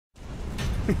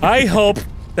I hope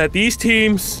that these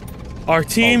teams are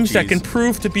teams that can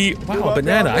prove to be. Wow, a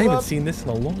banana! I haven't seen this in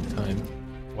a long time.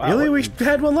 Wow, really? We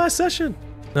had one last session.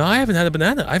 No, I haven't had a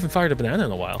banana. I haven't fired a banana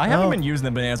in a while. I haven't been using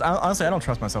the bananas. Honestly, I don't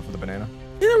trust myself with the banana.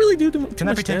 You don't really do too Can that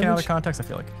much be taken damage. out of context? I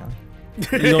feel like it can.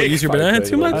 You don't use your banana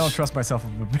too much? I don't trust myself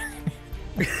with the banana.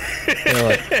 You know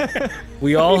what?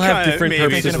 We all have different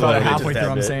purposes. Thinking about it for it. halfway through,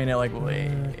 I'm saying it like, wait.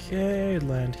 Okay,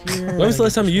 land here. When was the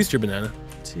last time you used your banana?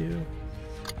 2,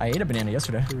 I ate a banana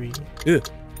yesterday. 3. Ew.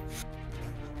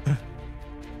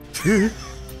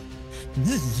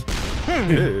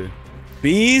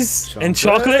 Bees and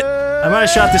chocolate? I might have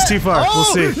shot this too far. We'll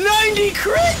see. 90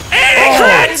 crit! 80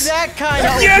 crits! That kind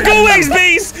of. Yeah, go away,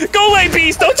 bees! Go away,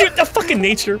 bees! Don't you the fucking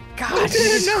nature. God,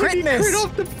 this is critness.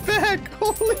 off the back.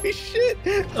 Holy shit.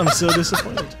 I'm so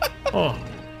disappointed. Oh,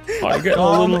 you're getting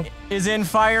a little. Is in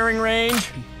firing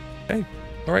range. Okay,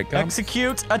 all right, guys.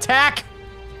 Execute. Attack.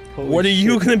 What are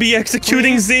you gonna be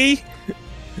executing, Z?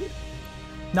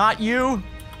 Not you.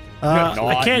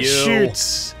 I can't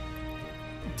shoot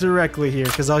directly here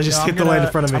because I'll just hit the land in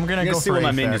front of me. I'm gonna go see for what my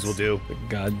Apex. minions will do.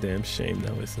 Goddamn shame,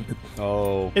 though, isn't it?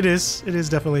 Oh. It is. It is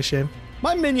definitely a shame.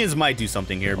 My minions might do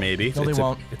something here, maybe. No, they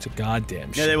won't. It's a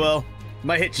goddamn shame. Yeah, they will.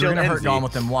 Might hit You're shield gonna and hurt Z. GaLm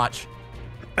with them. Watch.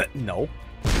 No.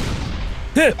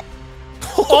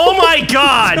 Oh my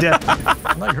god!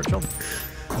 No, you hurt shield.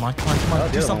 Come on, come on, come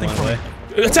on. Do something for me.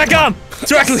 Attack GaLm!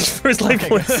 Directly for his life Okay,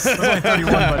 points. it's only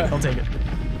 31, but I'll take it.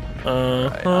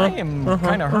 I am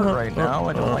kind of hurt right now.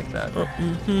 I don't like that.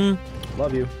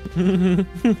 Love you.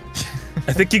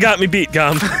 I think you got me beat,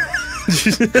 GaLm.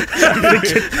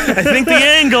 I think the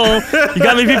angle, you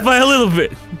got me beat by a little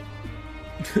bit.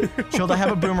 Shield, I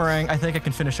have a boomerang. I think I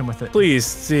can finish him with it. Please,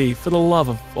 Z, for the love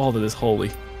of all that is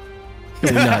holy,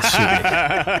 can we not shoot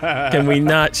me? Can we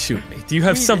not shoot me? Do you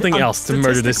have something else to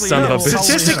murder this son of a bitch?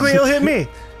 Statistically, he'll hit me.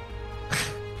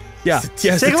 Yeah,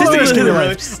 yeah, Take a look at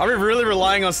statistically, these Are we really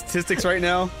relying on statistics right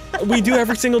now? we do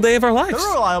every single day of our lives.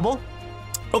 They're reliable.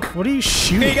 What are you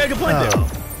shooting? Hey, you got a good point there.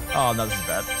 Oh, no, this is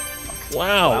bad.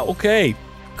 Wow, okay.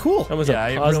 Cool. That was Yeah,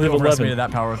 a I positive really overestimated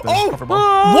 11. that power with the Oh! hover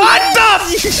ball. What the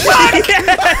fuck?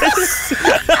 Yes!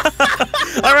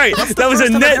 Alright, that was a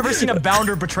First time I've net. ever seen a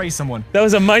bounder betray someone. That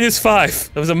was a -5.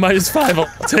 That was a -5. I'll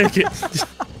take it.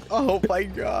 Oh my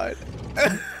god.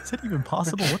 Is that even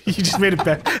possible? What the You just made it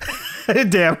back.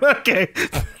 Damn. Okay.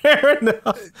 Fair enough.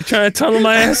 You trying to tunnel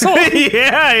my asshole?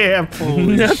 Yeah, I am.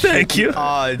 No, thank you.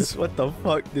 Odds. What the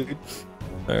fuck, dude?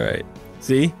 Alright.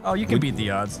 See? Oh, you can beat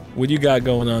the odds. What do you got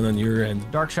going on your end?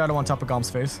 Dark shadow on top of GaLm's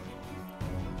face.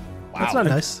 That's not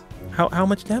nice. How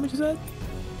much damage is that?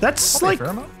 That's Probably a like fair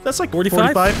amount.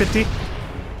 45? 45, 50.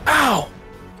 Ow!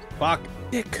 Fuck.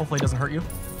 Dick. Hopefully it doesn't hurt you.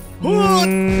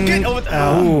 Get over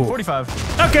the. Ooh. 45.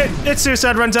 Okay, it's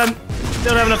suicide runtime.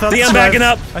 Don't have enough health. Z, to I'm survive. backing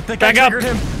up. I think Back I up.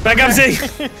 triggered him. Back up, Z.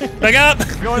 Back up.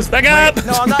 Back up. Wait,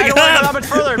 no, I'm not Back gonna go up. that much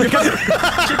further because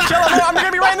I'm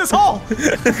gonna be right in this hole.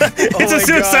 It's a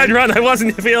suicide run. I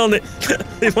wasn't feeling it.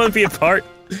 They want to be apart.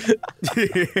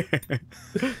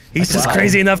 He's just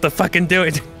crazy enough to fucking do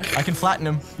it. I can flatten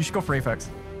him. You should go for Apex.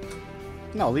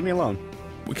 No, leave me alone.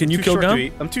 Can you Too kill short to GaLm?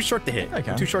 eat. I'm too short to hit. I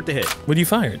can. I'm too short to hit. What are you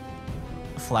firing?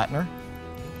 Flattener.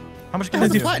 How much Does can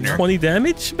it I do? do 20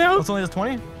 damage about? It's only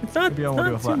 20? It's not, Maybe I won't do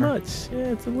a not too flattener. much.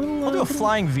 Yeah, it's a little. I'll do a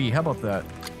flying V. How about that?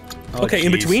 Oh, Okay,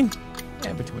 in jeez. between.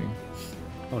 Yeah, in between.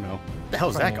 Oh no. The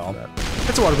hell's that Probably called?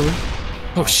 It's a water balloon.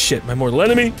 Oh shit, my mortal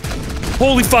enemy.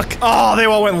 Holy fuck. Oh, they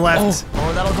all went left.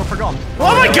 Or that'll go for GaLm.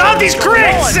 Oh my god, these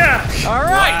crits! All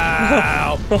right.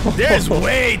 Wow. There's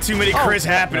way too many crits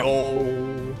happening. Oh.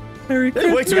 Very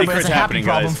There's way good. too Yeah, many but it's crits a happy happening,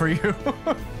 problem guys. for you.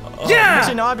 Yeah!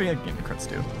 Actually, no, I'd be getting the crits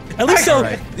too. At least so,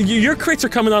 Alright. your crits are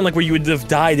coming on like where you would have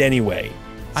died anyway.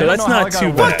 I So don't that's know how not I got too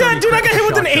a bad. Fuck that, dude! I got hit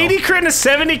with an Shot kill. 80 crit and a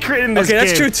 70 crit in this Okay,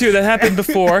 that's game. true too. That happened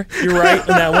before. You're right on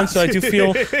that one, so I do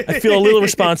feel a little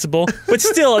responsible. But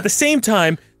still, at the same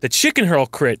time, the chicken hurl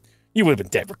crit, you would have been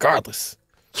dead regardless.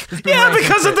 Yeah,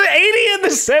 because of the 80 and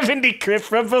the 70 crit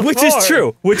from before. Which is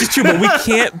true. Which is true, but we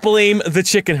can't blame the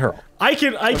chicken hurl. I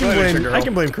can blame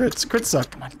Trigger blame crits. Crits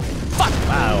suck.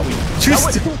 Wow. Did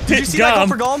you see that go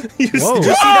for GaLm? Whoa. Did you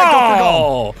see that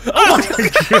go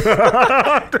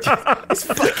for GaLm? It's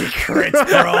fucking crits,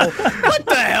 bro. What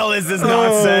the hell is this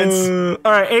nonsense?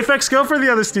 All right, Apex, go for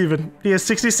the other Steven. He has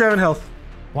 67 health.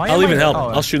 Why I'll am even I- help. oh,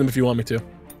 I'll shoot him if you want me to.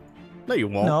 No, you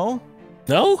won't. No,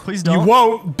 No? please You don't.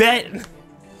 won't bet.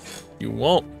 You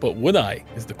won't, but would I,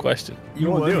 is the question. You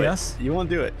won't would, do it. yes. You won't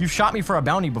do it. You shot me for a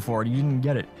bounty before. You didn't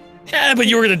get it. Yeah, but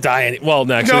you were gonna die any- well,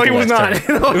 no, actually, No, it he was was the not. last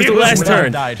turn. No, It was he the was last not.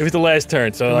 turn. Died. It was the last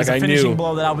turn, so It was like a I finishing knew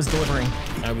blow that I was delivering.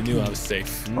 I knew I was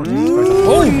safe.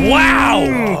 Oh,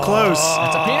 wow! close.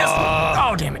 That's a penis.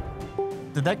 Oh, damn it.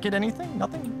 Did that get anything?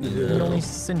 Nothing? It only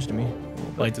singed me.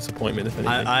 Like disappointment, if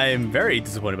anything. I'm very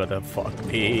disappointed about that. Fuck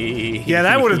me. Yeah,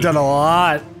 that would have done a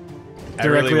lot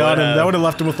directly really on him. would've. That would have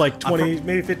left him with like 20,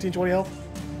 maybe 15, 20 health.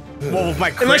 Well, with my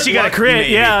crit Unless you got a luck, crit,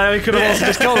 maybe. yeah, you could have also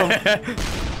just killed him.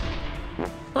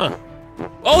 Huh.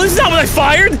 Oh, this is not what I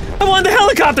fired! I wanted the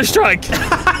helicopter strike!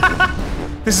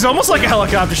 This is almost like a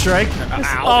helicopter strike.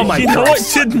 Oh my You know god.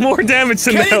 what did more damage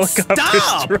than the Can it helicopter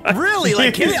stop? strike? Really?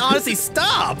 Like, can it honestly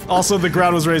stop? Also, the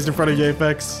ground was raised in front of you,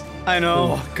 Apex. I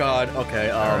know. Oh, God. Okay.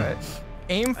 Alright.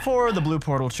 Aim for the blue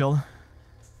portal, chill.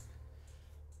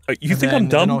 You think I'm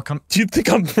then I'll dumb? come- Do you think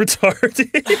I'm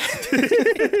retarded?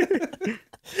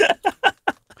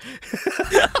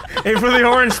 Aim for the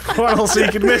orange portal so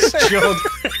you can miss Shield.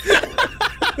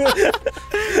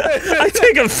 I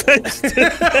take offense to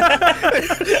that.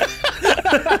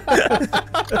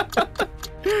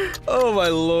 Oh my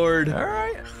lord.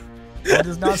 Alright. I'll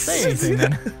just not say anything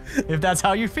then. If that's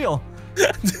how you feel.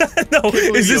 No,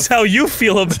 is this how you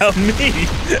feel about me?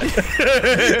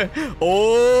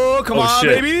 Oh, come Oh, on,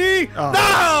 shit. baby!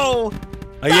 No!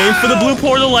 I aimed for the blue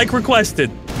portal like requested.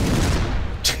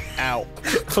 Ow.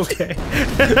 Okay.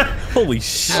 Holy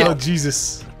shit. Oh,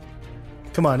 Jesus.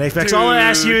 Come on, Apex. All I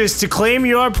ask you is to claim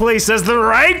your place as the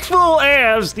rightful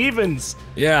heir of Stevens.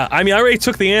 Yeah, I mean, I already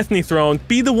took the Anthony throne.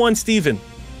 Be the one, Steven.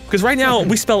 Because right now,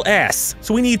 we spell ass,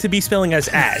 so we need to be spelling as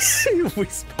ass. We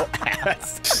spell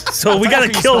ass. So we gotta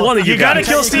kill one of you You gotta guys.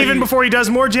 kill Steven before he does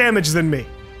more damage than me.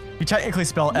 You technically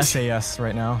spell SAS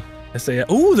right now. I say,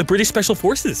 ooh, the British Special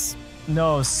Forces.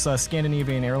 No, it's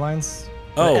Scandinavian Airlines.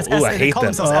 Oh, It's ooh, I they hate call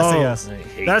them. themselves Oh. SAS. I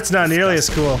hate That's not nearly as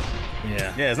cool.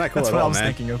 Yeah. Yeah, it's not cool That's at what I all, was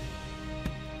man. thinking of.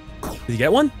 Did you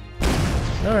get one?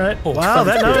 All right. Oh, Wow,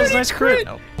 that was a nice crit.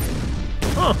 Oh.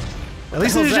 Huh. At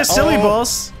least What it was was just that? silly Oh.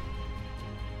 balls.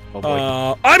 Oh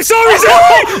boy. I'm sorry, Zoe!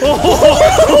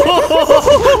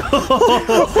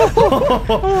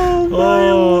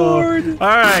 Oh. All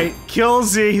right, kill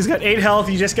Z. He's got 8 health.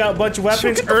 You just got a bunch of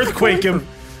weapons. Earthquake him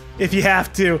if you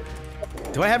have to.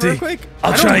 Do I have earthquake?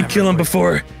 I'll try and kill him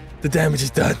before the damage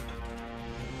is done.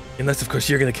 Unless, of course,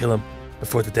 you're gonna kill him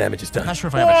before the damage is done. Not sure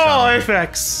if I have a Oh, shot.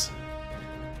 Apex.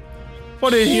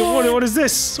 What is he? What is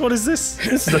this? What is this?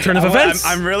 This is the turn of events.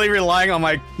 I'm really relying on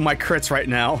my crits right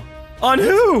now. On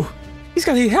who? He's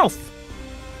got 8 health.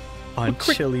 On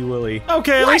Chili Willy.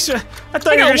 Okay, at least I thought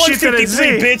I you were got gonna shoot that at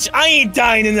 153, Z. bitch. I ain't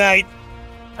dying tonight.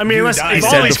 I mean, unless died. if He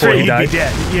all said these before crit, he he'd died. be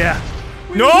dead. Yeah.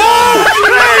 No!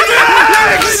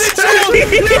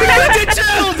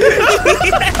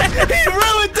 He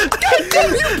ruined the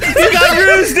You got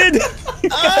roosted.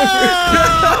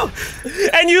 Oh!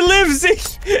 And you live, Z.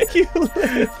 You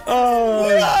live. Oh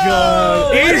my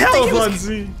god. 8 health on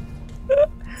Z.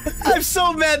 I'm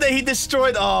so mad that he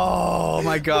destroyed. Oh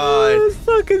my god. That's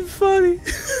fucking funny.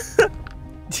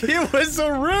 It was so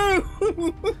rude.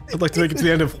 I'd like to make it to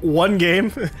the end of one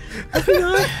game. Oh,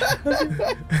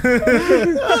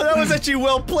 that was actually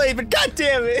well played, but god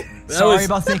damn it. Sorry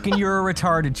about thinking you were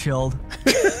retarded, chilled.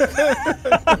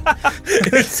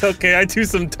 It's okay. I do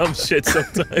some dumb shit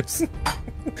sometimes.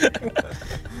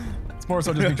 It's more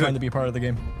so just me trying to be a part of the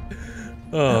game.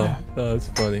 Oh, that's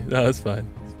funny. No, that's fine.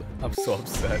 I'm so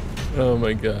upset. Oh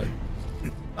my god.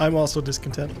 I'm also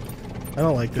discontent. I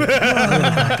don't like this.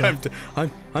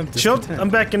 I'm Chill. discontent. I'm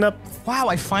backing up. Wow,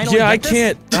 I finally Yeah, I get this?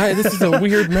 can't. This is a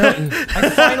weird mountain. I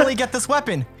finally get this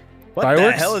weapon. What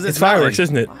Fireworks? the hell is this It's fireworks,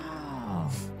 mountain? isn't it?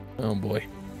 Oh boy.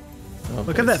 Oh,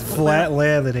 Look boy. at that flat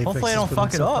land that Apex Hopefully I has don't put fuck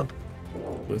it himself up.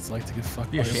 What it's like to get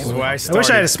fucked Be a by a shame. sword. Where in. I wish I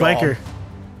started, had a spiker. Skull.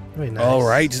 That'd be nice. All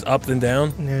right, just up and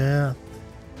down. Yeah.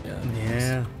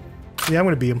 Yeah. Yeah, I'm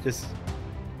gonna beat him. Just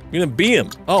You're gonna be him.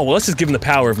 Oh well, let's just give him the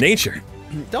power of nature.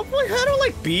 I don't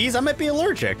like bees. I might be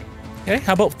allergic. Okay,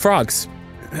 how about frogs?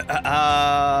 You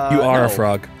are no. a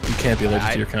frog. You can't be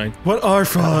allergic to your kind. What are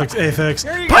frogs, Apex? Oh,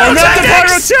 not the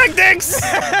pyrotechnics!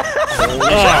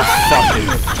 Oh, fucking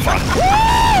fuck.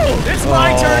 It's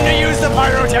my turn to use the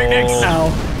pyrotechnics. Ow.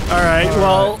 Alright,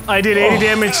 well, I did 80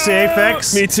 damage to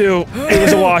Apex. Me too. It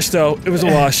was a wash, though. It was a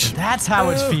wash. That's how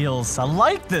it feels. I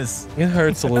like this. It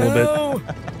hurts a little bit.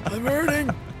 I'm hurting.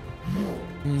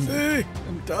 See,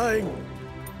 I'm dying.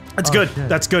 That's good. shit.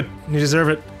 That's good. You deserve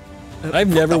it. I've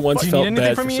never once Do you felt need anything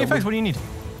bad from for me, someone. Apex? What do you need?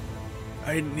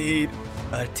 I need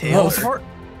a Oh, tail. Support?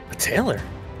 a tailor.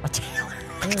 A tailor.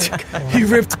 He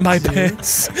ripped my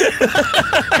pants.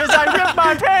 Because I ripped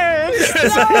my pants.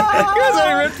 Because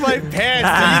I ripped my pants.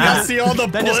 Then you can see all the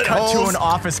Then just bullet cut to holes. an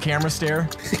office camera stare.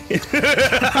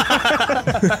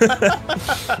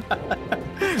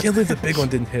 Can't believe the big one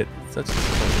didn't hit. Such a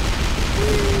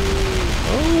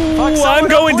Fuck Oh, someone I'm up,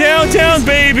 going please. downtown,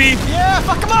 baby! Yeah,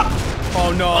 fuck him up.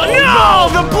 Oh no. No,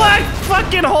 the black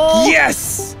fucking hole!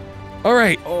 Yes! All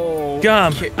right. Oh.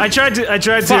 GaLm. I tried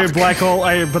to black hole,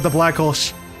 but the black hole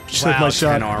slipped my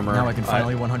shot. 10 armor. Now I can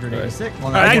finally 186.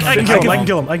 Well, I can kill him. I can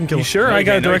kill him. I can kill him. You sure? No, I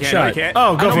got a no, direct you can't. shot.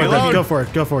 Oh, go I for it. don't Then. reload. Go for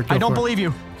it. Go for it. Go I don't for it. believe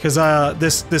you. Because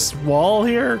this wall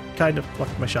here kind of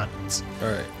blocked my shot. All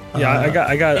right. Yeah, I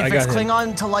got Apex, him. cling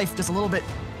on to life just a little bit.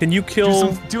 Can you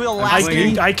kill? Do a last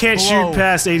clinging. I can't blow. shoot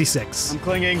past 86. I'm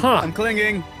clinging. Huh. I'm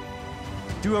clinging.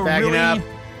 Do a Backing really up.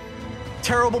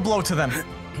 terrible blow to them.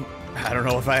 I don't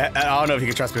know if you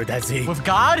can trust me with that, Z. With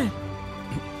God?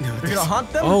 You're gonna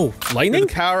hunt them? Oh, lightning?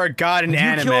 The power of God in You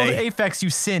anime. killed Apex, you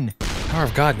sin. Power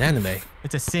of God in anime.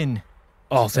 It's a sin.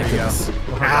 Oh, thank goodness.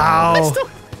 Ow.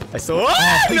 I still.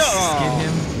 Ah, Please no. skin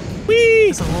him. Whee!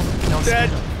 Just a little, no,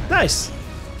 Dead. Nice.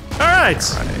 All right.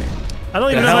 I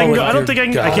don't even know if I can go. I don't think I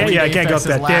can. I can't. Yeah, I can't go up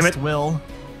that. Damn it. Will.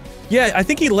 Yeah, I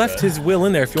think he left his will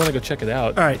in there. If you want to go check it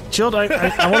out. All right, Chilled. I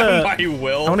want My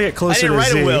will. I wanna get closer I didn't to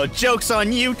write Z. a will. Joke's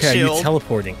on you, Okay, you Chilled.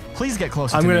 teleporting. Please get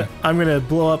closer I'm to gonna. me. I'm gonna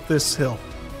blow up this hill.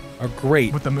 Oh,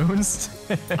 great. With the moons?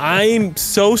 I'm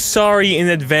so sorry in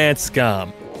advance,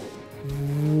 GaLm.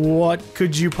 What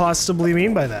could you possibly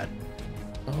mean by that?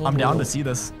 I'm down to see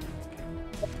this.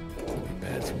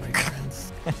 Bad for my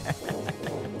friends.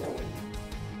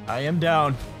 I am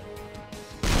down.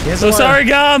 So sorry,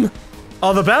 GaLm.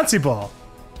 Oh, the bouncy ball.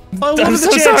 Oh, what I'm are the so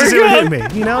chances sorry, it would GaLm.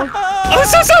 hit me? You know? I'm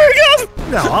so sorry,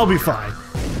 GaLm. No, I'll be fine.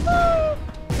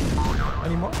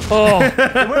 Anymore? Oh,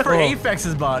 I went for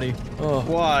Apex's body.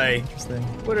 Why? Interesting.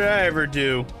 What did I ever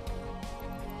do?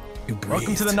 you breathed.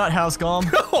 Welcome to the nut house, GaLm.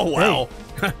 Oh wow.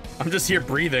 I'm just here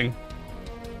breathing.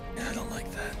 I don't like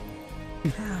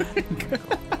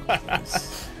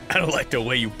that. I don't like the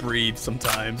way you breathe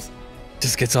sometimes.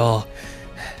 Just gets all.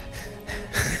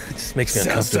 Just makes me Sounds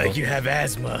uncomfortable. like you have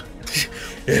asthma.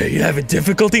 You having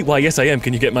difficulty? Why, yes, I am.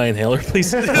 Can you get my inhaler,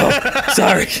 please? Oh,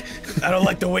 sorry. I don't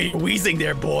like the way you're wheezing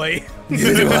there, boy.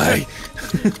 Neither do I.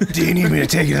 Do you need me to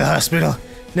take you to the hospital?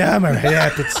 No, I'm alright. It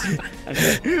happens.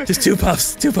 Just two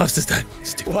puffs this time.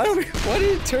 Just two. Why did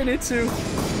it turn into?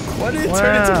 Why did it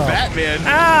turn Wow. into Batman?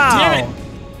 Ow!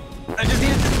 I just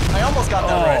needed. I almost got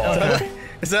that right. Okay.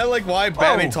 Is that like why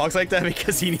Batman Oh. talks like that?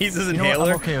 Because he needs his You know what? inhaler?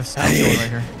 I'm okay with stop going right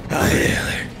here.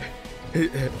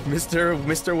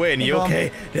 Mr. Wayne, you Hey,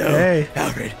 okay? No, Hey.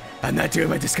 Alfred, I'm not doing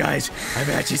my disguise. I'm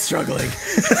actually struggling.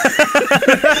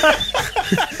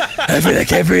 Alfred, I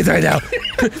can't breathe right now.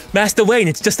 Master Wayne,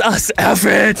 it's just us,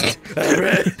 Alfred.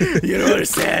 Alfred, you don't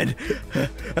understand.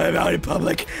 I'm out in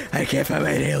public. I can't find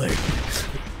my inhaler.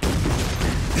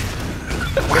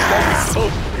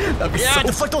 That'd be Yeah, so.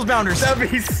 deflect those bounders. That'd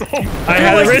be so. I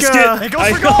had to like, risk it. It goes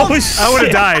for gold. I would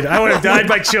have died. I would have died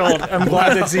by Chilled. I'm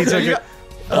glad that Z took it.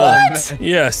 What?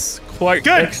 Yes, quite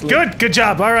Good, excellent. good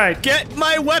job. All right. Get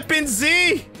my weapon,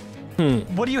 Z!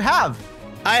 What do you have?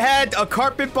 I had a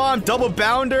carpet bomb, double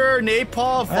bounder,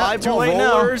 napalm, too 5-ball late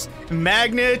now. rollers,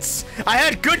 magnets. I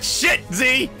had good shit,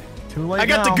 Z! Too late I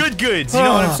got now. the good goods, you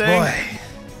know what I'm saying? Boy.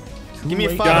 Give me a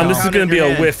late 5 GaLm, now. this is gonna be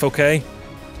a whiff, okay?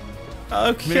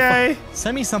 Okay.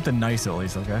 Send me something nice at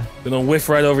least, okay? Gonna whiff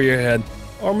right over your head.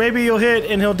 Or maybe you'll hit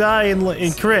and he'll die in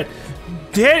crit.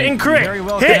 Hit and crit. Very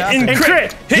well Hit could and happen.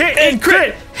 crit. Hit and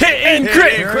crit. Hit and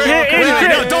crit. Hit and crit.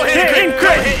 No, don't hit Hit and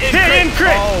crit. Hit and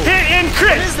crit. Hit and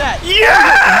crit. What is that?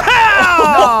 Yeah!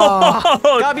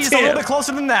 Gotta be just a little bit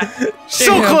closer than that.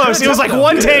 So close. It was like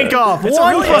one tank off. It's a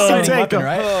One really fucking exciting tank weapon,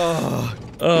 off. right?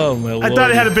 Oh my lord. I thought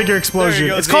it had a bigger There explosion.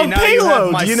 you go, It's Z. called Now you have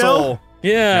payload, my you know? soul.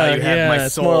 Yeah, Now you have yeah. my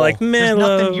It's soul. more like There's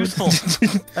mellow. nothing useful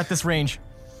at this range.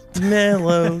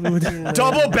 Mellowed.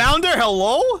 Double bounder,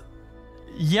 hello?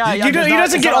 Yeah, yeah. He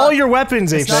doesn't get all your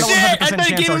weapons, it's not Apex. a Shit, 100% I thought you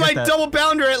chance gave me I'll my get that. double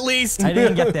bounder at least. I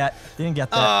didn't get that. Didn't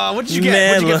get that. What did you get? What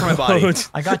did you get from my body? Mellowed.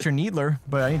 I got your needler,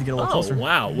 but I need to get a little Oh closer.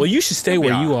 wow. Well, you should stay You'll be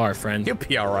where you all- are, friend. You'll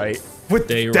be alright. With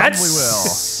They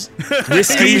that's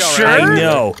Risky, you sure? I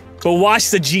know. But watch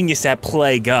the genius at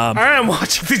play, GaLm. All right, I'm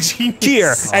watching the genius.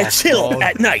 Here at Chill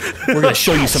at night, we're gonna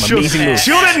show you some amazing moves.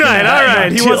 Chilled at night. All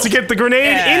right, he Chill. wants to get the grenade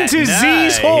At into night.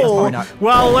 Z's hole Probably not.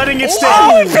 while letting it stay.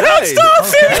 Oh, nice. stop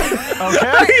it!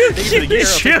 Okay.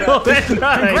 Chilled at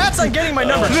night. Congrats on getting my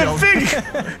number, Chill.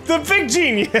 The big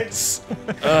genius.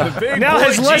 Big Now boy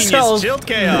has less genius, health Chilled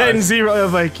chaos. than Zero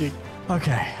Viking.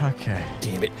 Okay, okay.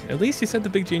 Damn it. At least you said the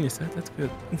big genius. That's good.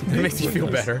 It makes you feel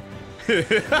better. We're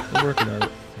working on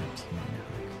it.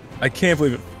 I can't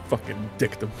believe it fucking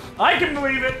dicked him. I can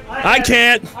believe it. I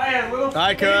can't. I have little.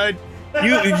 I could.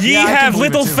 You ye Yeah, I can have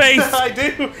believe it little too. faith. I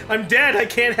do. I'm dead. I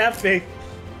can't have faith.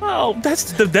 Oh,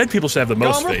 that's the dead people should have the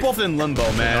most We're faith. both in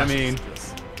limbo, man. I mean,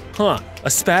 Huh. A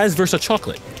spaz versus a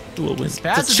chocolate. Who will win?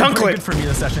 Spaz has been chunklet. pretty good for me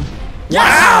this session.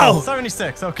 Wow!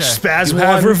 76, okay. Spaz You one.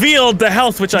 have revealed the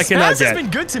health which I Spaz cannot has get. been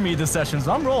good to me this session,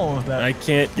 so I'm rolling with that. I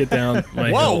can't get down my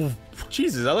hill. whoa.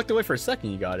 Jesus, I looked away for a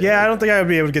second. You got it. Yeah, I don't think I would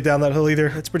be able to get down that hill either.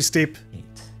 It's pretty steep.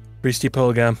 Pretty steep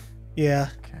hill, GaLm. Yeah.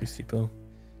 Pretty steep hill.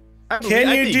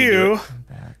 Can you do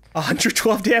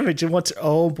 112 damage in once?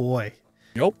 Oh boy.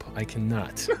 Nope, I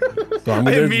cannot. So I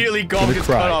immediately GaLm gets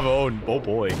cut off. Oh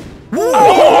boy.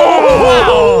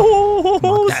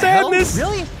 Oh, sadness.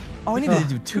 Really? Oh, I need to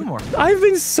do 2 more. I've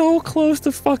been so close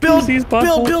to fucking these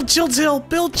buttholes. Build Chill's Hill.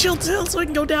 Build Chill's Hill so we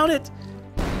can go down it.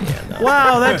 Yeah, no.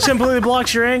 Wow, that completely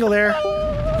blocks your angle there.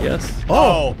 Yes.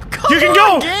 Oh, you can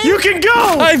go! You can go!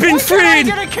 I've been freed!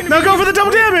 Now go for the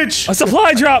double damage! A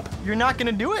supply drop! You're not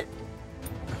gonna do it?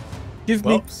 Give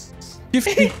me. Give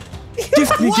me.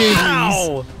 Give me,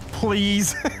 Wow!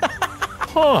 Please.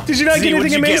 Huh. Did you not get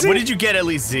anything amazing? What did you get at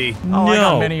least, Z? Oh, I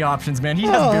got many options, man. He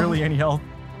has barely any health.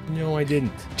 No, I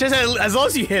didn't. Just as long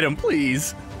as you hit him,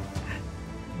 please.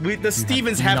 The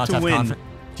Stevens have to win.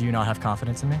 Do you not have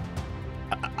confidence in me?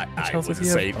 I wasn't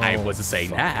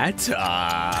saying that.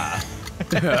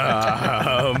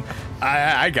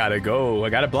 I gotta go. I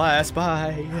gotta blast.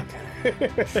 Bye.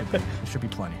 There should be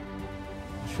plenty.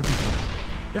 Should be plenty.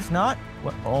 If not,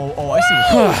 what? Oh, I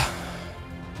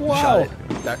see. Wow.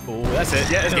 That's it.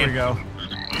 Yeah, There we go.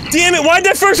 Damn it! Why'd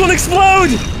that first one explode?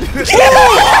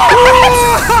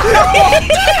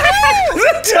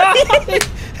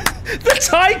 The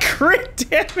tie crit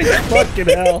damage! Fucking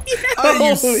hell. Are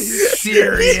you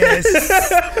serious?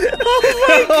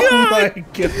 Oh my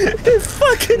god.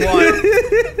 Fucking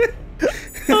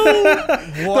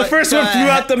What the first one flew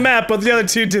out the map, but the other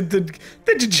two did the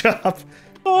job.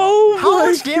 Oh How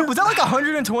much damage? Was that like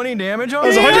 120 damage on It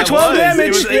was 112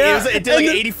 damage. It did like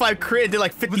 85 crit. It did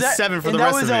like 57 for the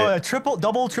rest of it. That was a triple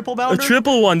bounder? A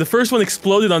triple one. The first one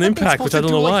exploded on impact, which I don't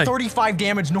know why. 35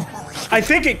 damage normally. I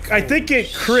think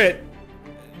it crit.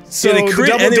 So yeah, the crit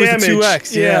double and damage. It was a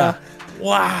 2x. Yeah.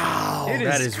 Wow.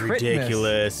 That is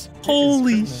ridiculous.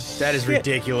 Holy That is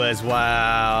ridiculous.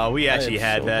 Wow. We actually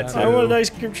had that too. I want an ice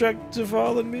cream truck to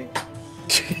follow me.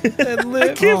 And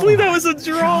live. I can't believe that was a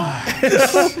draw.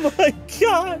 Oh my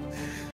god.